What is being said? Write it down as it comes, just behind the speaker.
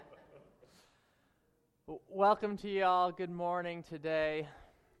Welcome to you all. Good morning today.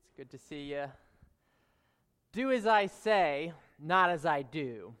 It's good to see you. Do as I say, not as I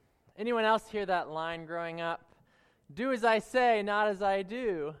do. Anyone else hear that line growing up? Do as I say, not as I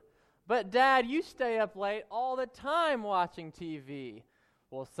do. But Dad, you stay up late all the time watching TV.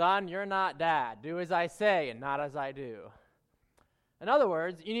 Well, son, you're not Dad. Do as I say and not as I do. In other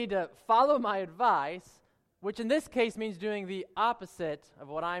words, you need to follow my advice, which in this case means doing the opposite of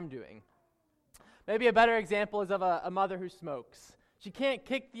what I'm doing. Maybe a better example is of a mother who smokes. She can't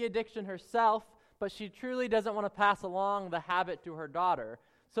kick the addiction herself, but she truly doesn't want to pass along the habit to her daughter.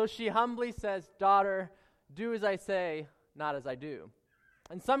 So she humbly says, "Daughter, do as I say, not as I do."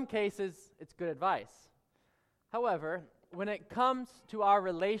 In some cases, it's good advice. However, when it comes to our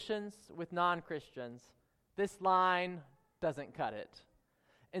relations with non-Christians, this line doesn't cut it.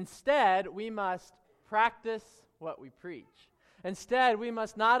 Instead, we must practice what we preach. Instead, we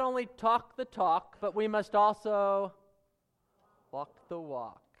must not only talk the talk, but we must also walk the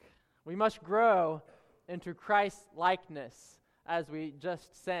walk. We must grow into Christ's likeness, as we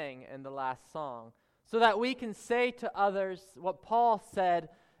just sang in the last song, so that we can say to others what Paul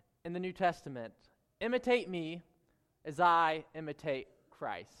said in the New Testament: imitate me as I imitate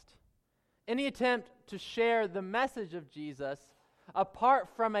Christ. Any attempt to share the message of Jesus apart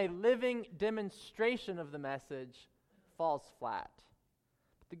from a living demonstration of the message falls flat.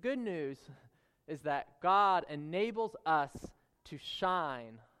 But the good news is that God enables us to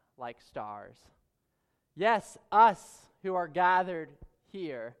shine like stars. Yes, us who are gathered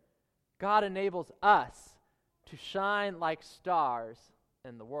here, God enables us to shine like stars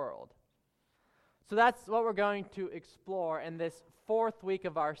in the world. So that's what we're going to explore in this fourth week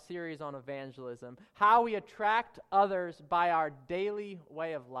of our series on evangelism, how we attract others by our daily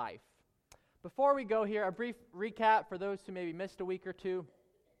way of life. Before we go here, a brief recap for those who maybe missed a week or two.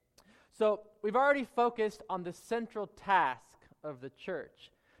 So we've already focused on the central task of the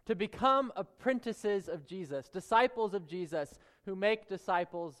church, to become apprentices of Jesus, disciples of Jesus who make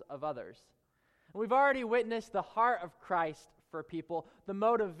disciples of others. And we've already witnessed the heart of Christ for people, the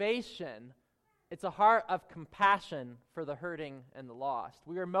motivation. It's a heart of compassion for the hurting and the lost.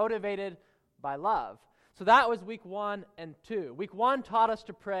 We are motivated by love. So that was week 1 and 2. Week 1 taught us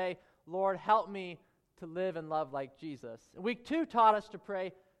to pray, "Lord, help me to live and love like Jesus." And week 2 taught us to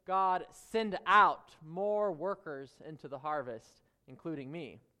pray, "God, send out more workers into the harvest, including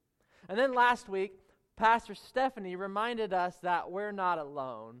me." And then last week, Pastor Stephanie reminded us that we're not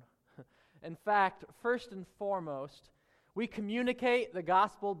alone. In fact, first and foremost, we communicate the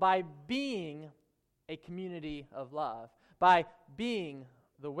gospel by being a community of love, by being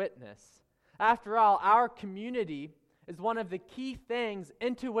the witness. After all, our community is one of the key things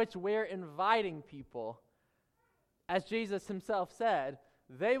into which we're inviting people. As Jesus himself said,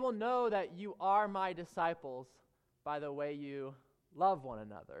 "They will know that you are my disciples by the way you love one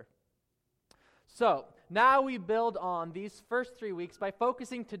another." So, now we build on these first 3 weeks by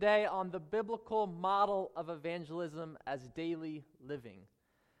focusing today on the biblical model of evangelism as daily living.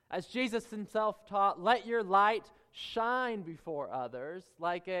 As Jesus himself taught, let your light shine before others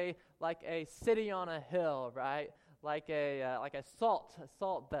like a city on a hill, right? Like a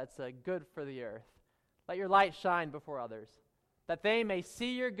salt that's good for the earth. Let your light shine before others, that they may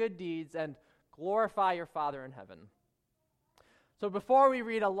see your good deeds and glorify your Father in heaven. So before we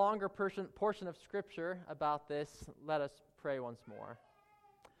read a longer portion of Scripture about this, let us pray once more.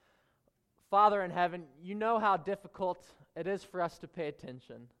 Father in heaven, you know how difficult it is for us to pay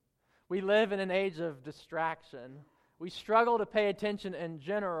attention. We live in an age of distraction. We struggle to pay attention in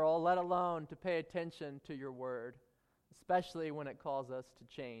general, let alone to pay attention to your word, especially when it calls us to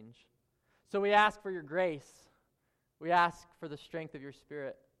change. So we ask for your grace. We ask for the strength of your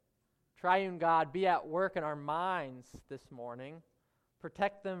Spirit. Triune God, be at work in our minds this morning.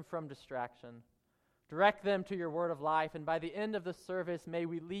 Protect them from distraction. Direct them to your word of life, and by the end of the service, may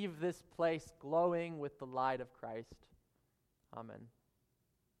we leave this place glowing with the light of Christ. Amen.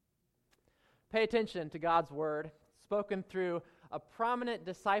 Pay attention to God's word, spoken through a prominent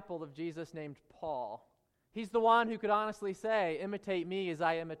disciple of Jesus named Paul. He's the one who could honestly say, "Imitate me as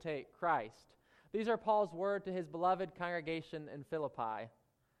I imitate Christ." These are Paul's word to his beloved congregation in Philippi.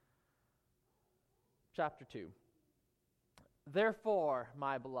 Chapter 2. "Therefore,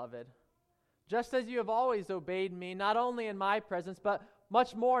 my beloved, just as you have always obeyed me, not only in my presence, but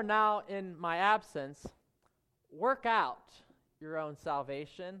much more now in my absence, work out your own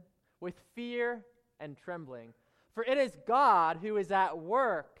salvation with fear and trembling. For it is God who is at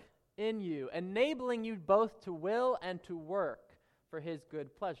work in you, enabling you both to will and to work for his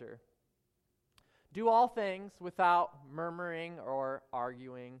good pleasure. Do all things without murmuring or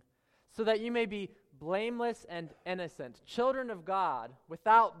arguing. so that you may be blameless and innocent, children of God,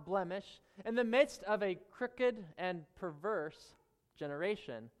 without blemish, in the midst of a crooked and perverse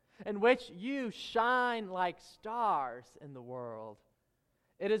generation, in which you shine like stars in the world.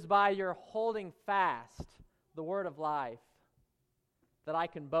 It is by your holding fast the word of life that I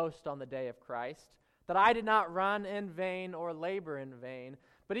can boast on the day of Christ, that I did not run in vain or labor in vain.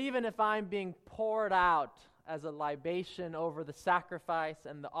 But even if I'm being poured out as a libation over the sacrifice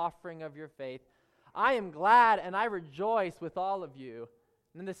and the offering of your faith, I am glad and I rejoice with all of you.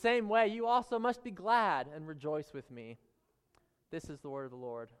 And in the same way, you also must be glad and rejoice with me. This is the word of the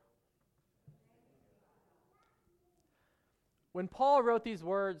Lord. When Paul wrote these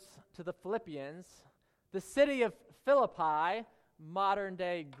words to the Philippians, the city of Philippi,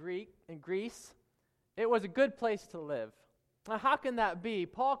 modern-day Greece, it was a good place to live. Now, how can that be?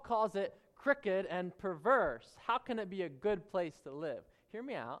 Paul calls it crooked and perverse. How can it be a good place to live? Hear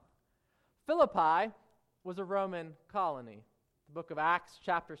me out. Philippi was a Roman colony. The book of Acts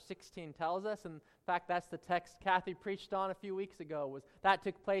chapter 16 tells us, and in fact, that's the text Kathy preached on a few weeks ago, that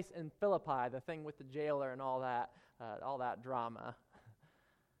took place in Philippi, the thing with the jailer and all that drama.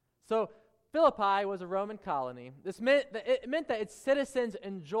 So Philippi was a Roman colony. It meant that its citizens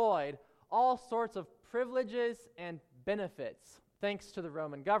enjoyed all sorts of privileges and benefits thanks to the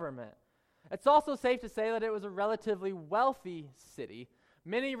Roman government. It's also safe to say that it was a relatively wealthy city.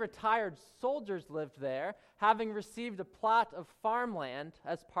 Many retired soldiers lived there, having received a plot of farmland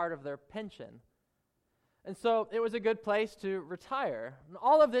as part of their pension. And so it was a good place to retire. And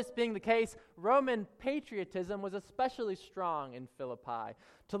all of this being the case, Roman patriotism was especially strong in Philippi.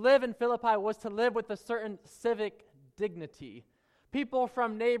 To live in Philippi was to live with a certain civic dignity. People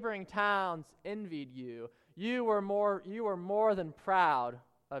from neighboring towns envied you. You were more than proud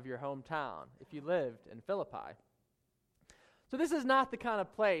of your hometown if you lived in Philippi. So this is not the kind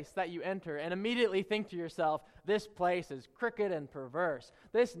of place that you enter and immediately think to yourself, this place is crooked and perverse.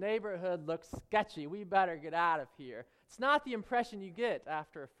 This neighborhood looks sketchy. We better get out of here. It's not the impression you get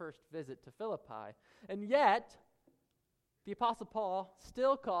after a first visit to Philippi. And yet, the Apostle Paul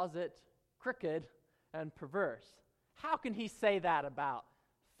still calls it crooked and perverse. How can he say that about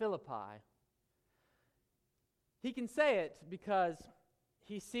Philippi? He can say it because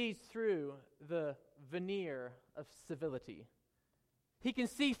he sees through the veneer of civility. He can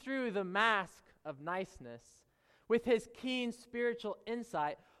see through the mask of niceness. With his keen spiritual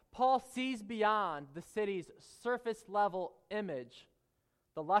insight, Paul sees beyond the city's surface-level image,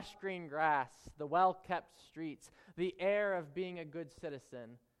 the lush green grass, the well-kept streets, the air of being a good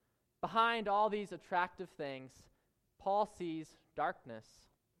citizen. Behind all these attractive things, Paul sees darkness,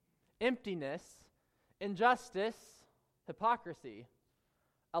 emptiness, injustice, hypocrisy,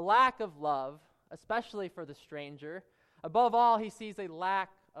 a lack of love, especially for the stranger. Above all, he sees a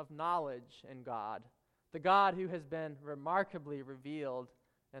lack of knowledge in God, the God who has been remarkably revealed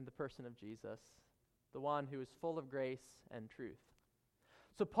in the person of Jesus, the one who is full of grace and truth.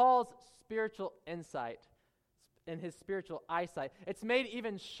 So Paul's spiritual insight and his spiritual eyesight, it's made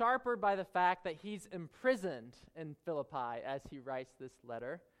even sharper by the fact that he's imprisoned in Philippi as he writes this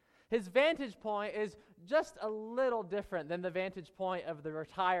letter. His vantage point is just a little different than the vantage point of the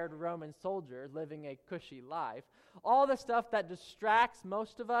retired Roman soldier living a cushy life. All the stuff that distracts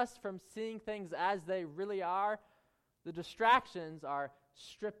most of us from seeing things as they really are, the distractions are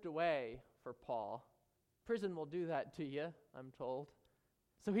stripped away for Paul. Prison will do that to you, I'm told.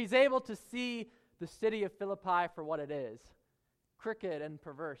 So he's able to see the city of Philippi for what it is. Crooked and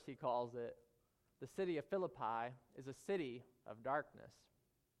perverse, he calls it. The city of Philippi is a city of darkness.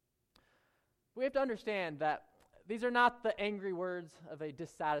 We have to understand that these are not the angry words of a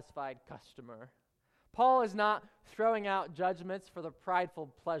dissatisfied customer. Paul is not throwing out judgments for the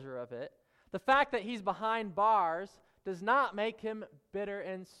prideful pleasure of it. The fact that he's behind bars does not make him bitter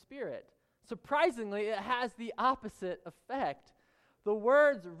in spirit. Surprisingly, it has the opposite effect. The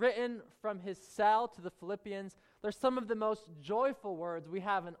words written from his cell to the Philippians, they're some of the most joyful words we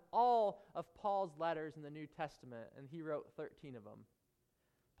have in all of Paul's letters in the New Testament, and he wrote 13 of them.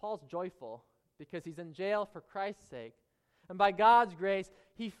 Paul's joyful because he's in jail for Christ's sake. And by God's grace,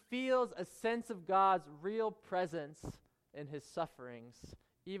 he feels a sense of God's real presence in his sufferings,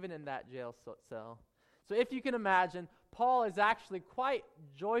 even in that jail cell. So if you can imagine, Paul is actually quite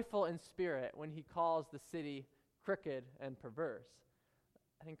joyful in spirit when he calls the city crooked and perverse.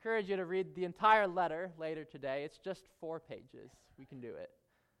 I encourage you to read the entire letter later today. It's just 4 pages. We can do it.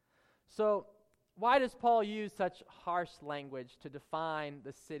 So why does Paul use such harsh language to define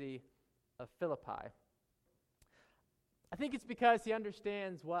the city of Philippi? I think it's because he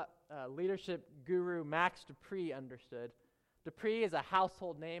understands what leadership guru Max Dupree understood, Dupree is a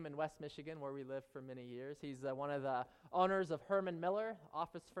household name in West Michigan, where we lived for many years. He's one of the owners of Herman Miller,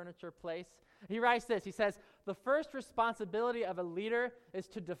 office furniture place. He writes this. He says, "The first responsibility of a leader is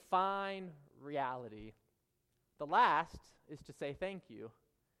to define reality. The last is to say thank you.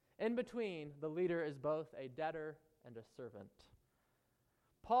 In between, the leader is both a debtor and a servant."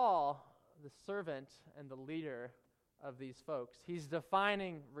 Paul, the servant and the leader of these folks, he's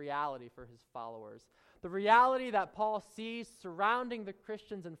defining reality for his followers. The reality that Paul sees surrounding the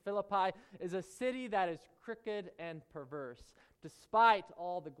Christians in Philippi is a city that is crooked and perverse, despite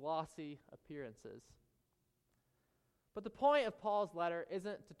all the glossy appearances. But the point of Paul's letter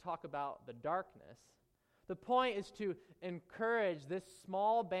isn't to talk about the darkness. The point is to encourage this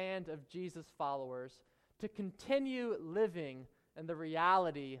small band of Jesus followers to continue living in the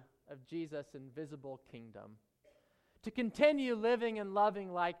reality of Jesus' invisible kingdom. To continue living and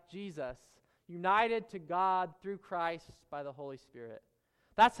loving like Jesus, united to God through Christ by the Holy Spirit.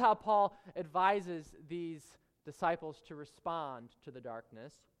 That's how Paul advises these disciples to respond to the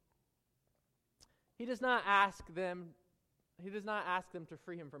darkness. He does not ask them to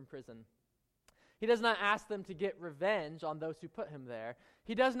free him from prison. He does not ask them to get revenge on those who put him there.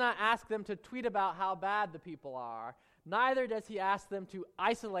 He does not ask them to tweet about how bad the people are. Neither does he ask them to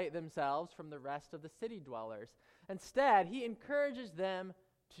isolate themselves from the rest of the city dwellers. Instead, he encourages them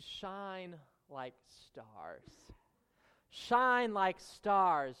to shine like stars. Shine like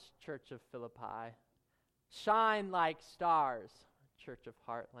stars, Church of Philippi. Shine like stars, Church of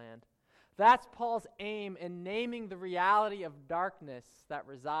Heartland. That's Paul's aim in naming the reality of darkness that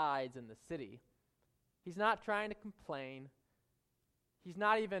resides in the city. He's not trying to complain. He's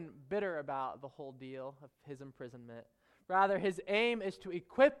not even bitter about the whole deal of his imprisonment. Rather, his aim is to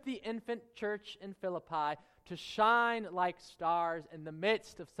equip the infant church in Philippi to shine like stars in the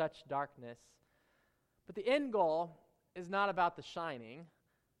midst of such darkness. But the end goal is not about the shining.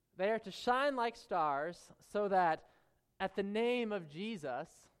 They are to shine like stars so that at the name of Jesus,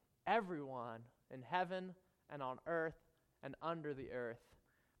 everyone in heaven and on earth and under the earth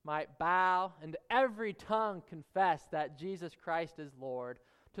might bow and every tongue confess that Jesus Christ is Lord,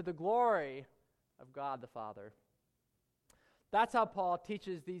 to the glory of God the Father. That's how Paul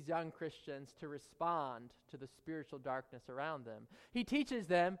teaches these young Christians to respond to the spiritual darkness around them. He teaches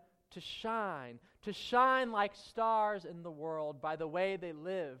them to shine like stars in the world by the way they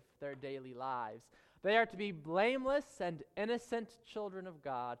live their daily lives. They are to be blameless and innocent children of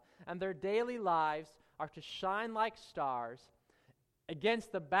God, and their daily lives are to shine like stars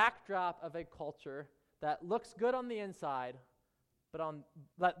against the backdrop of a culture that looks good on the inside,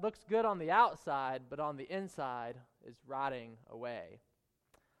 that looks good on the outside, but on the inside is rotting away.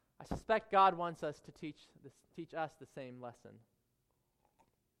 I suspect God wants us to teach us the same lesson.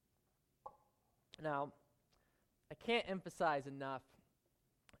 Now, I can't emphasize enough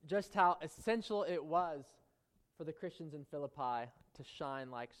just how essential it was for the Christians in Philippi to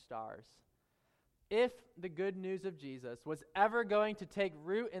shine like stars. If the good news of Jesus was ever going to take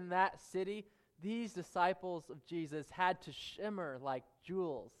root in that city, these disciples of Jesus had to shimmer like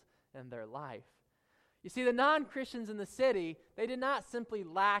jewels in their life. You see, the non-Christians in the city, they did not simply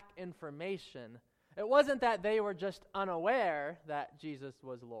lack information. It wasn't that they were just unaware that Jesus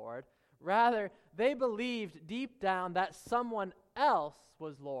was Lord. Rather, they believed deep down that someone else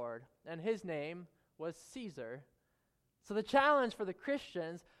was Lord, and his name was Caesar. So the challenge for the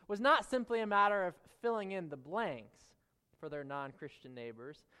Christians was not simply a matter of filling in the blanks for their non-Christian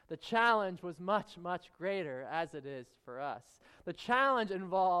neighbors. The challenge was much, much greater, as it is for us. The challenge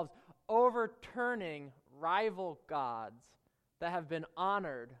involved overturning rival gods that have been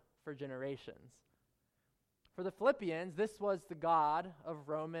honored for generations. For the Philippians, this was the god of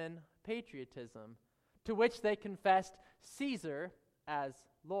Roman patriotism, to which they confessed Caesar as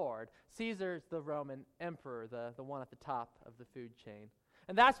Lord. Caesar's the Roman emperor, the one at the top of the food chain.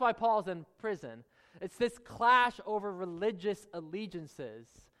 And that's why Paul's in prison. It's this clash over religious allegiances.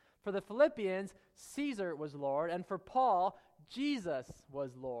 For the Philippians, Caesar was Lord, and for Paul, Jesus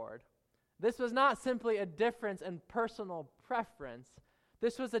was Lord. This was not simply a difference in personal preference.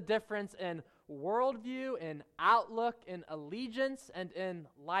 This was a difference in worldview, in outlook, in allegiance, and in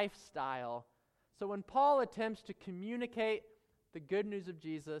lifestyle. So when Paul attempts to communicate the good news of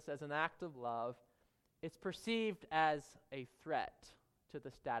Jesus as an act of love, it's perceived as a threat to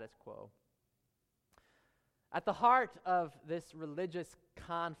the status quo. At the heart of this religious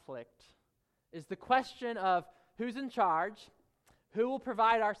conflict is the question of who's in charge, who will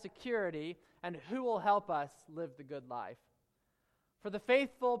provide our security, and who will help us live the good life. For the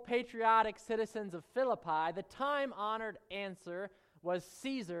faithful, patriotic citizens of Philippi, the time-honored answer was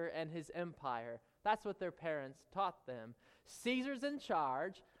Caesar and his empire. That's what their parents taught them. Caesar's in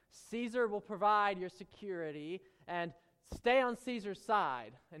charge. Caesar will provide your security, and stay on Caesar's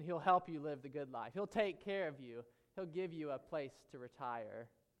side, and he'll help you live the good life. He'll take care of you. He'll give you a place to retire.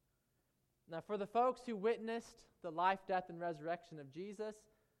 Now, for the folks who witnessed the life, death, and resurrection of Jesus,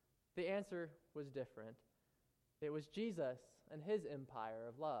 the answer was different. It was Jesus and his empire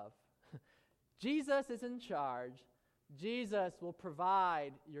of love. Jesus is in charge. Jesus will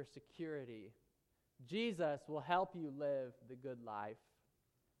provide your security. Jesus will help you live the good life.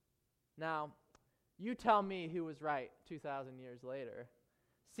 Now, you tell me who was right 2,000 years later,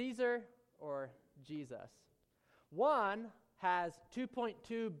 Caesar or Jesus. One has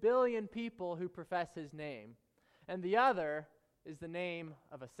 2.2 billion people who profess his name, and the other is the name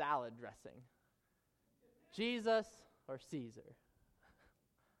of a salad dressing. Jesus or Caesar?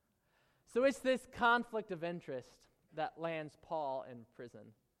 So it's this conflict of interest that lands Paul in prison.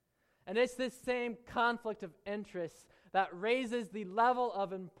 And it's this same conflict of interest that raises the level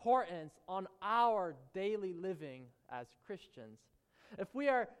of importance on our daily living as Christians. If we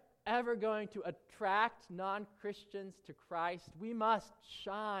are ever going to attract non-Christians to Christ, we must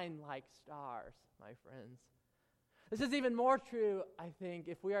shine like stars, my friends. This is even more true, I think,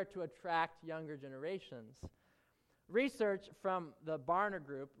 if we are to attract younger generations. Research from the Barna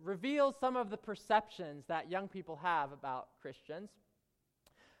Group reveals some of the perceptions that young people have about Christians.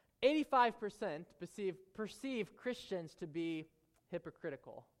 85% perceive Christians to be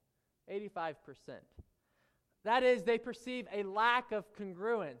hypocritical. 85%. That is, they perceive a lack of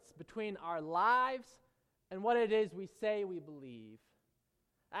congruence between our lives and what it is we say we believe.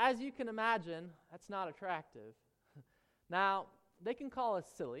 As you can imagine, that's not attractive. Now, they can call us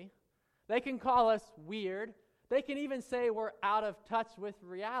silly. They can call us weird. They can even say we're out of touch with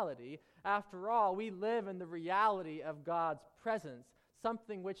reality. After all, we live in the reality of God's presence,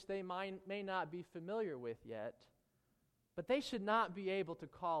 something which they may not be familiar with yet. But they should not be able to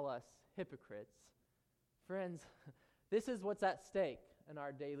call us hypocrites. Friends, this is what's at stake in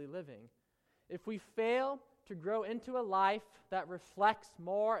our daily living. If we fail to grow into a life that reflects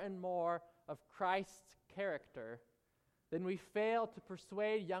more and more of Christ's character, then we fail to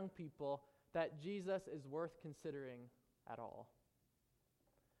persuade young people that Jesus is worth considering at all.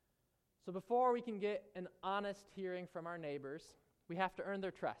 So before we can get an honest hearing from our neighbors, we have to earn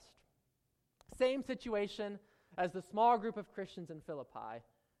their trust. Same situation as the small group of Christians in Philippi.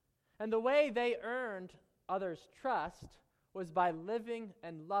 And the way they earned others' trust was by living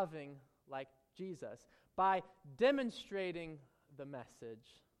and loving like Jesus, by demonstrating the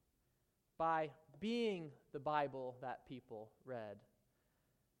message, by being the Bible that people read.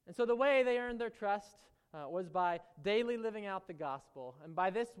 And so the way they earned their trust was by daily living out the gospel. And by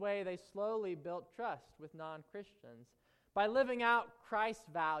this way, they slowly built trust with non-Christians. By living out Christ's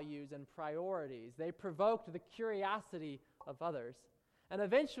values and priorities, they provoked the curiosity of others. And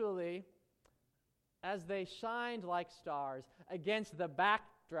eventually, as they shined like stars against the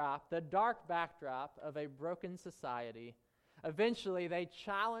backdrop, the dark backdrop of a broken society, eventually they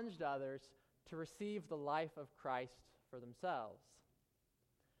challenged others to receive the life of Christ for themselves.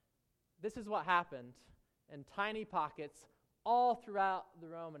 This is what happened in tiny pockets all throughout the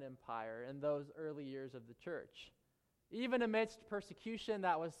Roman Empire in those early years of the church, even amidst persecution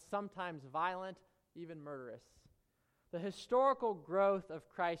that was sometimes violent, even murderous. The historical growth of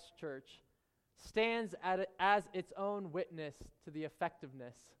Christ's church stands as its own witness to the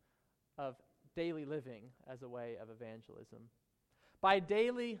effectiveness of daily living as a way of evangelism. By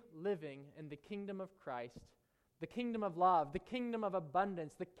daily living in the kingdom of Christ, the kingdom of love, the kingdom of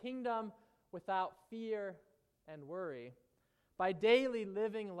abundance, the kingdom without fear and worry, by daily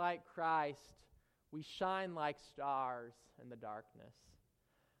living like Christ, we shine like stars in the darkness.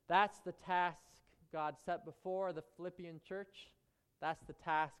 That's the task God set before the Philippian church. That's the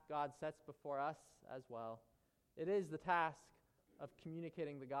task God sets before us as well. It is the task of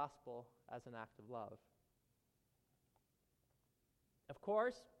communicating the gospel as an act of love. Of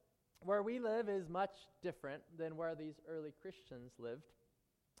course, where we live is much different than where these early Christians lived.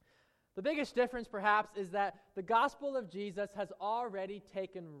 The biggest difference, perhaps, is that the gospel of Jesus has already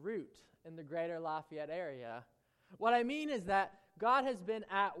taken root in the greater Lafayette area. What I mean is that God has been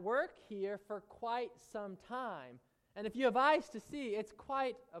at work here for quite some time. And if you have eyes to see, it's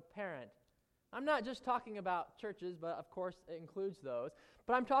quite apparent. I'm not just talking about churches, but of course it includes those.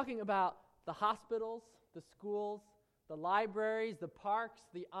 But I'm talking about the hospitals, the schools, the libraries, the parks,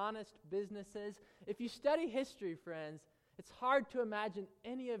 the honest businesses. If you study history, friends, it's hard to imagine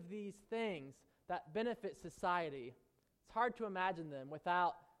any of these things that benefit society. It's hard to imagine them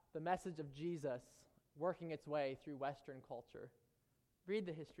without the message of Jesus working its way through Western culture. Read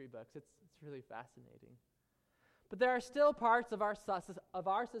the history books. It's It's really fascinating. But there are still parts of our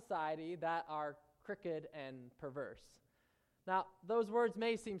society that are crooked and perverse. Now, those words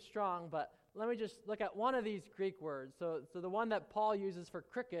may seem strong, but let me just look at one of these Greek words. So the one that Paul uses for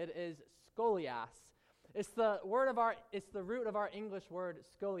crooked is scolios. It's the root of our English word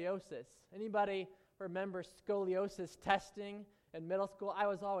scoliosis. Anybody remember scoliosis testing in middle school? I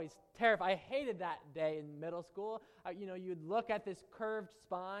was always terrified. I hated that day in middle school. You'd look at this curved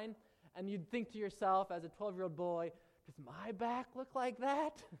spine, and you'd think to yourself as a 12-year-old boy, does my back look like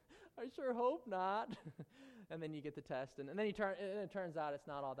that? I sure hope not. And then you get the test, and then it turns out it's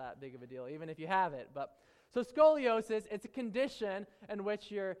not all that big of a deal, even if you have it. So scoliosis, it's a condition in which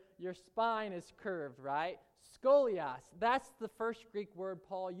your spine is curved, right? Scolios, that's the first Greek word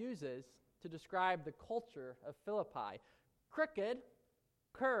Paul uses to describe the culture of Philippi. Crooked,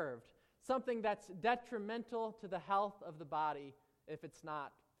 curved, something that's detrimental to the health of the body if it's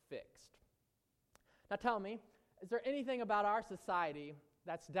not fixed. Now tell me, is there anything about our society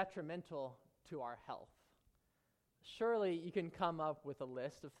that's detrimental to our health? Surely you can come up with a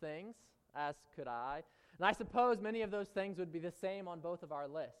list of things, as could I. And I suppose many of those things would be the same on both of our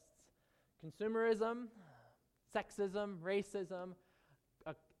lists. Consumerism, sexism, racism,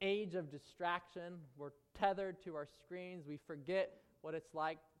 an age of distraction. We're tethered to our screens. We forget what it's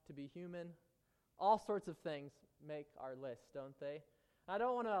like to be human. All sorts of things make our list, don't they? I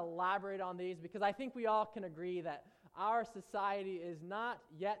don't want to elaborate on these because I think we all can agree that our society is not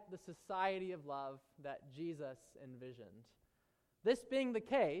yet the society of love that Jesus envisioned. This being the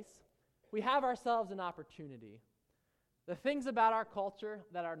case, we have ourselves an opportunity. The things about our culture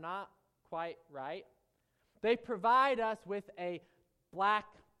that are not quite right, they provide us with a black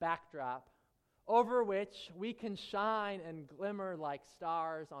backdrop over which we can shine and glimmer like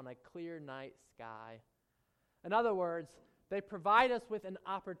stars on a clear night sky. In other words, they provide us with an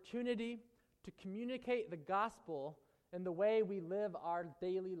opportunity to communicate the gospel in the way we live our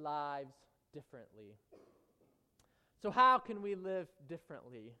daily lives differently. So how can we live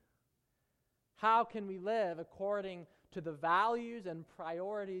differently? How can we live according to the values and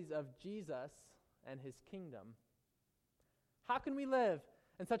priorities of Jesus and his kingdom? How can we live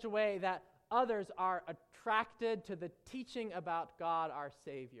in such a way that others are attracted to the teaching about God our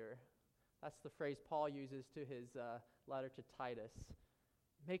Savior? That's the phrase Paul uses to his letter to Titus.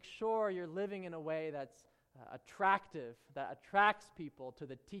 Make sure you're living in a way that's attractive, that attracts people to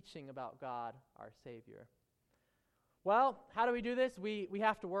the teaching about God our Savior. Well, how do we do this? We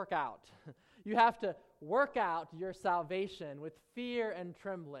have to work out. You have to work out your salvation with fear and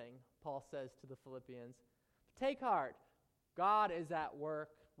trembling, Paul says to the Philippians. Take heart. God is at work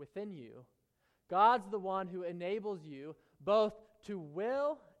within you. God's the one who enables you both to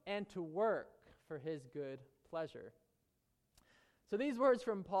will and to work for his good pleasure. So these words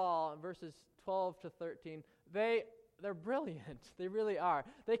from Paul in verses 12 to 13, they're brilliant. They really are.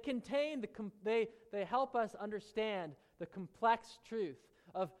 They contain they help us understand the complex truth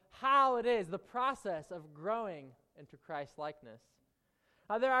of how it is, the process of growing into Christ likeness.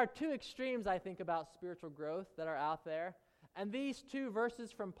 Now there are two extremes, I think, about spiritual growth that are out there. And these two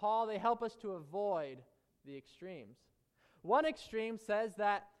verses from Paul, they help us to avoid the extremes. One extreme says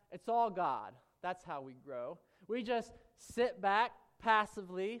that it's all God. That's how we grow. We just sit back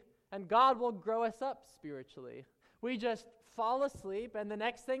passively, and God will grow us up spiritually. We just fall asleep, and the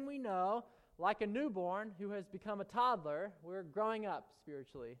next thing we know, like a newborn who has become a toddler, we're growing up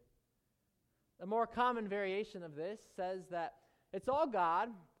spiritually. A more common variation of this says that it's all God.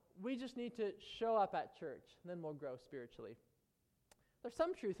 We just need to show up at church, and then we'll grow spiritually. There's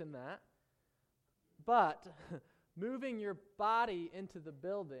some truth in that, but moving your body into the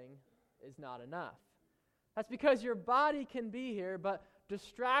building is not enough. That's because your body can be here, but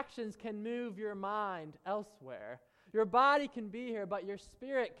distractions can move your mind elsewhere. Your body can be here, but your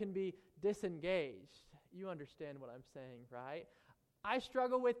spirit can be disengaged. You understand what I'm saying, right? I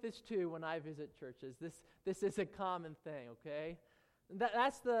struggle with this too when I visit churches. This is a common thing, okay?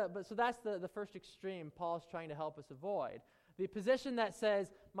 That's the first extreme Paul's trying to help us avoid. The position that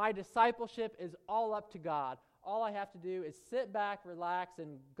says, my discipleship is all up to God. All I have to do is sit back, relax,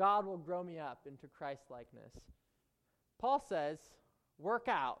 and God will grow me up into Christ-likeness. Paul says, work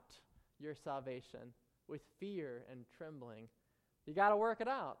out your salvation with fear and trembling. You got to work it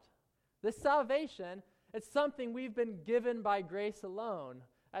out. This salvation, it's something we've been given by grace alone,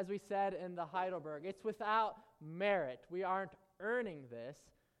 as we said in the Heidelberg. It's without merit. We aren't earning this.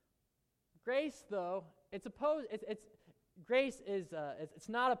 Grace, though, it's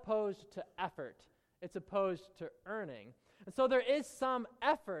not opposed to effort. It's opposed to earning. And so there is some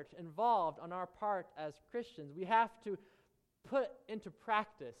effort involved on our part as Christians. We have to put into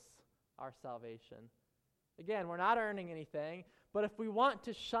practice our salvation. Again, we're not earning anything, but if we want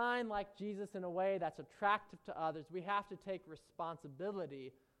to shine like Jesus in a way that's attractive to others, we have to take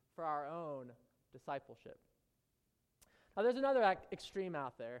responsibility for our own discipleship. Now, there's another extreme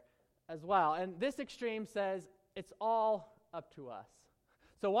out there as well, and this extreme says it's all up to us.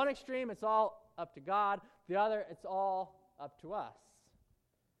 So one extreme, it's all up to God. The other, it's all up to us.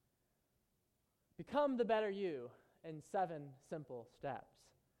 Become the better you in 7 simple steps.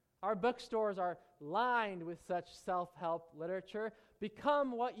 Our bookstores are lined with such self-help literature.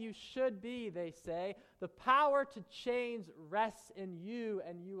 Become what you should be, they say. The power to change rests in you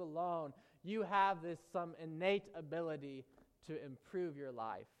and you alone. You have some innate ability to improve your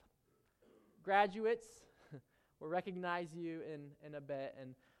life. Graduates, we'll recognize you in a bit.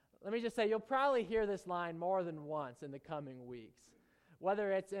 And let me just say, you'll probably hear this line more than once in the coming weeks.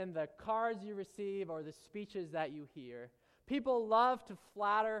 Whether it's in the cards you receive or the speeches that you hear. People love to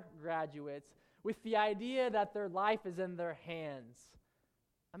flatter graduates with the idea that their life is in their hands.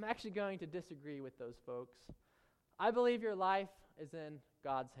 I'm actually going to disagree with those folks. I believe your life is in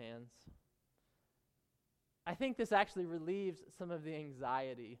God's hands. I think this actually relieves some of the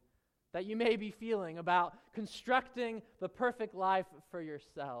anxiety that you may be feeling about constructing the perfect life for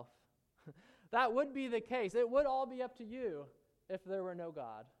yourself. That would be the case. It would all be up to you if there were no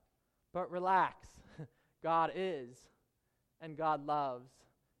God. But relax. God is. And God loves.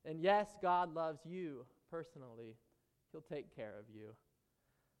 And yes, God loves you personally. He'll take care of you.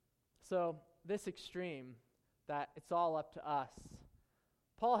 So this extreme, that it's all up to us,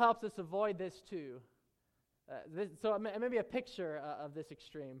 Paul helps us avoid this too. So maybe a picture of this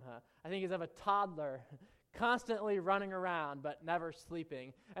extreme, I think, is of a toddler constantly running around but never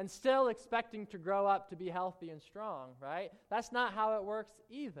sleeping and still expecting to grow up to be healthy and strong, right? That's not how it works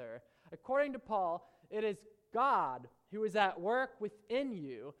either. According to Paul, it is God who is at work within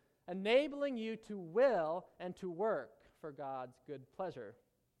you, enabling you to will and to work for God's good pleasure.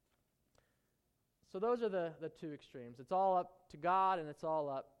 So those are the 2 extremes. It's all up to God and it's all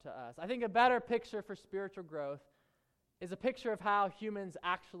up to us. I think a better picture for spiritual growth is a picture of how humans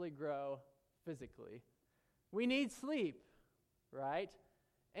actually grow physically. We need sleep, right?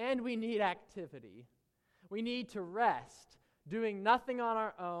 And we need activity. We need to rest, doing nothing on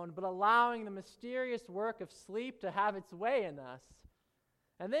our own, but allowing the mysterious work of sleep to have its way in us.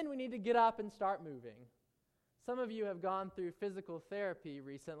 And then we need to get up and start moving. Some of you have gone through physical therapy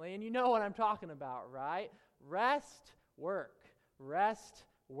recently, and you know what I'm talking about, right? Rest, work. Rest,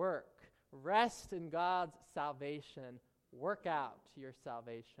 work. Rest in God's salvation. Work out your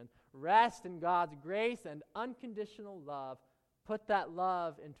salvation. Rest in God's grace and unconditional love. Put that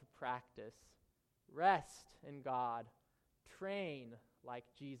love into practice. Rest in God. Train like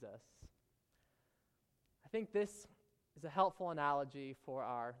Jesus. I think this is a helpful analogy for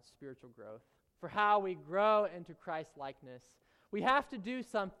our spiritual growth, for how we grow into Christ-likeness. We have to do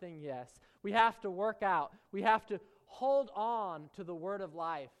something, yes. We have to work out. We have to hold on to the word of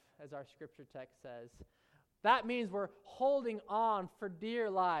life, as our scripture text says. That means we're holding on for dear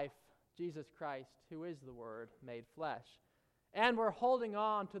life, Jesus Christ, who is the Word made flesh. And we're holding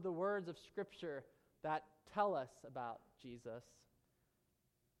on to the words of Scripture that tell us about Jesus.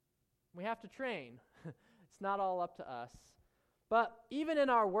 We have to train. It's not all up to us. But even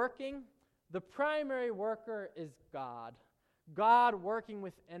in our working, the primary worker is God. God working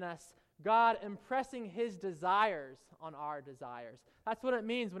within us. God impressing His desires on our desires. That's what it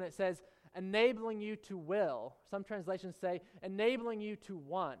means when it says enabling you to will. Some translations say enabling you to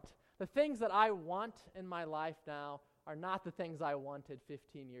want. The things that I want in my life now are not the things I wanted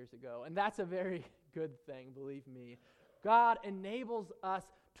 15 years ago. And that's a very good thing, believe me. God enables us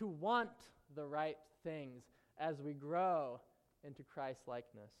to want the right things as we grow into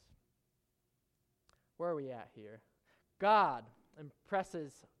Christ-likeness. Where are we at here? God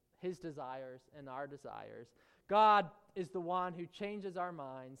impresses His desires and our desires. God is the one who changes our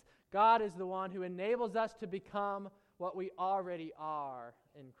minds. God is the one who enables us to become what we already are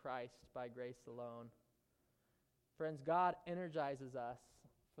in Christ by grace alone. Friends, God energizes us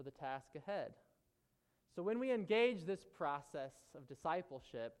for the task ahead. So when we engage this process of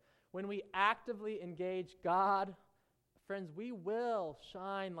discipleship, when we actively engage God, friends, we will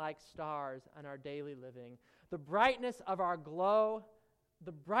shine like stars in our daily living. The brightness of our glow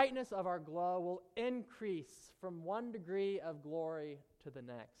will increase from one degree of glory to the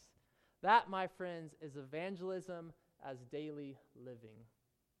next. That, my friends, is evangelism as daily living.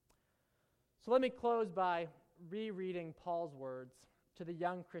 So let me close by rereading Paul's words to the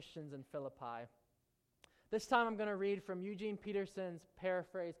young Christians in Philippi. This time I'm going to read from Eugene Peterson's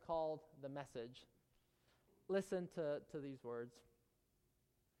paraphrase called The Message. Listen to these words.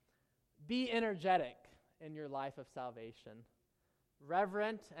 Be energetic in your life of salvation,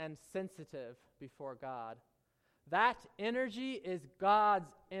 reverent and sensitive before God. That energy is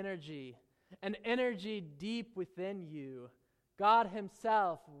God's energy, an energy deep within you, God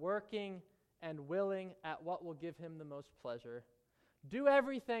himself working and willing at what will give him the most pleasure. Do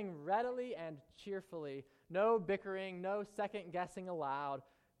everything readily and cheerfully, no bickering, no second guessing allowed.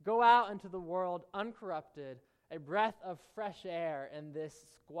 Go out into the world uncorrupted, a breath of fresh air in this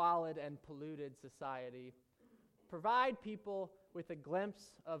squalid and polluted society. Provide people with a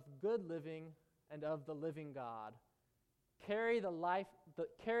glimpse of good living and of the living God. Carry the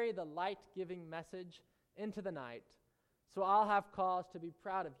light-giving message into the night, so I'll have cause to be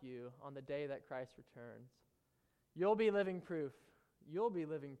proud of you on the day that Christ returns. You'll be living proof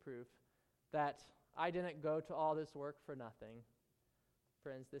that I didn't go to all this work for nothing.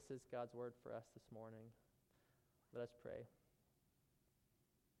 Friends, this is God's word for us this morning. Let us pray.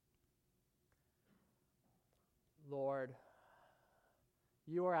 Lord,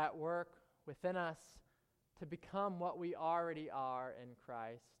 you are at work within us to become what we already are in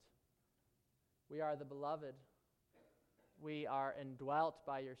Christ. We are the beloved. We are indwelt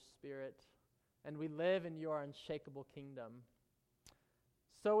by your Spirit, and we live in your unshakable kingdom.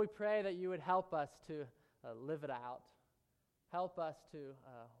 So we pray that you would help us to live it out. Help us to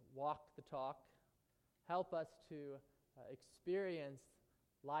walk the talk. Help us to experience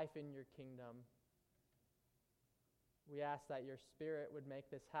life in your kingdom. We ask that your Spirit would make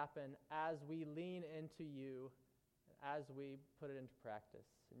this happen as we lean into you, as we put it into practice.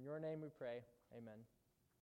 In your name we pray. Amen.